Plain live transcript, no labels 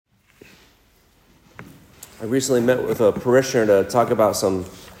I recently met with a parishioner to talk about some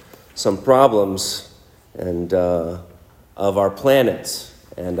problems and of our planet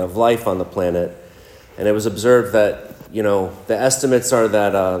and of life on the planet. And it was observed that, the estimates are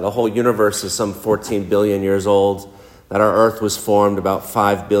that the whole universe is some 14 billion years old, that our Earth was formed about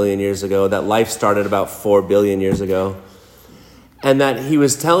 5 billion years ago, that life started about 4 billion years ago. And that he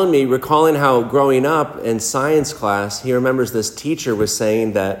was telling me, recalling how growing up in science class, he remembers this teacher was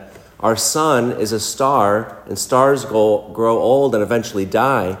saying that our sun is a star, and stars grow old and eventually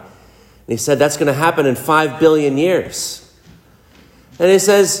die. And he said that's going to happen in 5 billion years. And he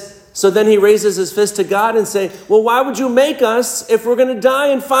says, so then he raises his fist to God and say, well, why would you make us if we're going to die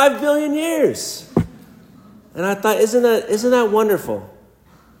in 5 billion years? And I thought, isn't that wonderful?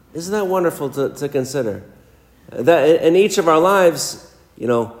 Isn't that wonderful to consider? That in each of our lives,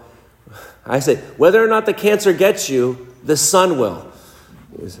 I say, whether or not the cancer gets you, the sun will.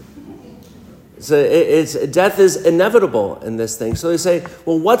 So death is inevitable in this thing. So they say,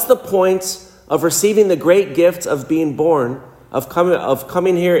 well, what's the point of receiving the great gift of being born, of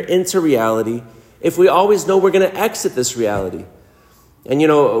coming here into reality, if we always know we're going to exit this reality? And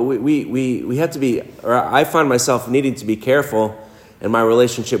we have to be, or I find myself needing to be careful in my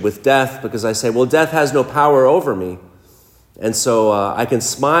relationship with death, because I say, well, death has no power over me, and so I can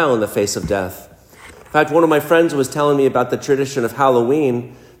smile in the face of death. In fact, one of my friends was telling me about the tradition of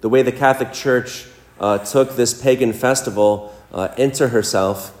Halloween, the way the Catholic Church took this pagan festival into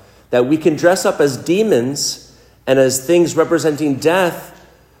herself, that we can dress up as demons and as things representing death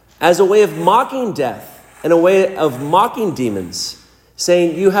as a way of mocking death and a way of mocking demons,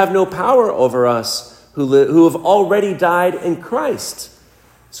 saying, you have no power over us who have already died in Christ.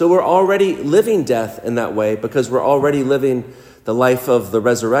 So we're already living death in that way because we're already living the life of the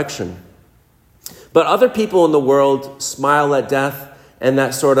resurrection. But other people in the world smile at death and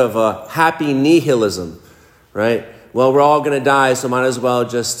that sort of happy nihilism, right? Well, we're all going to die, so might as well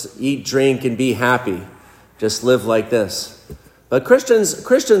just eat, drink, and be happy. Just live like this. But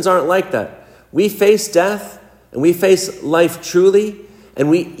Christians aren't like that. We face death, and we face life truly, and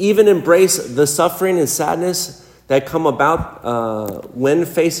we even embrace the suffering and sadness that come about when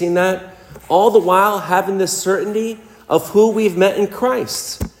facing that, all the while having this certainty of who we've met in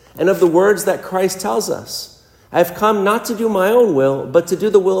Christ and of the words that Christ tells us. I've come not to do my own will, but to do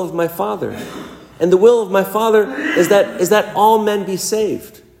the will of my Father. And the will of my Father is that all men be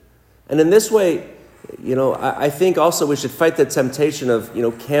saved. And in this way, I think also we should fight the temptation of,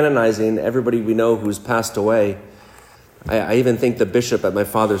 canonizing everybody we know who's passed away. I even think the bishop at my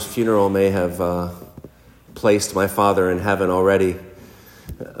father's funeral may have placed my father in heaven already.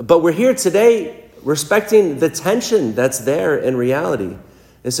 But we're here today respecting the tension that's there in reality.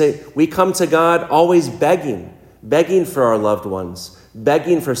 They say we come to God always begging for our loved ones,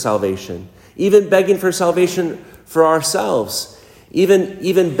 begging for salvation, even begging for salvation for ourselves,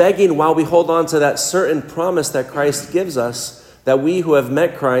 even begging while we hold on to that certain promise that Christ gives us, that we who have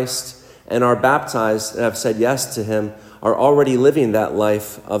met Christ and are baptized and have said yes to him are already living that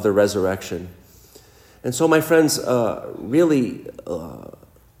life of the resurrection. And so, my friends, we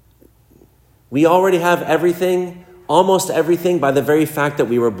already have everything, almost everything, by the very fact that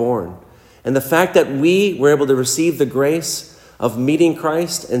we were born. And the fact that we were able to receive the grace of meeting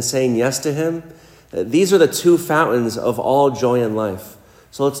Christ and saying yes to him, these are the two fountains of all joy in life.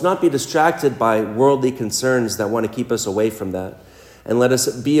 So let's not be distracted by worldly concerns that want to keep us away from that. And let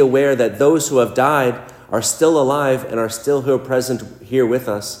us be aware that those who have died are still alive and are still here present here with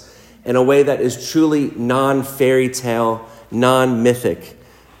us in a way that is truly non-fairy tale, non-mythic,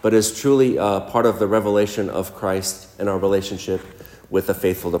 but is truly part of the revelation of Christ and our relationship with the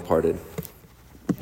faithful departed.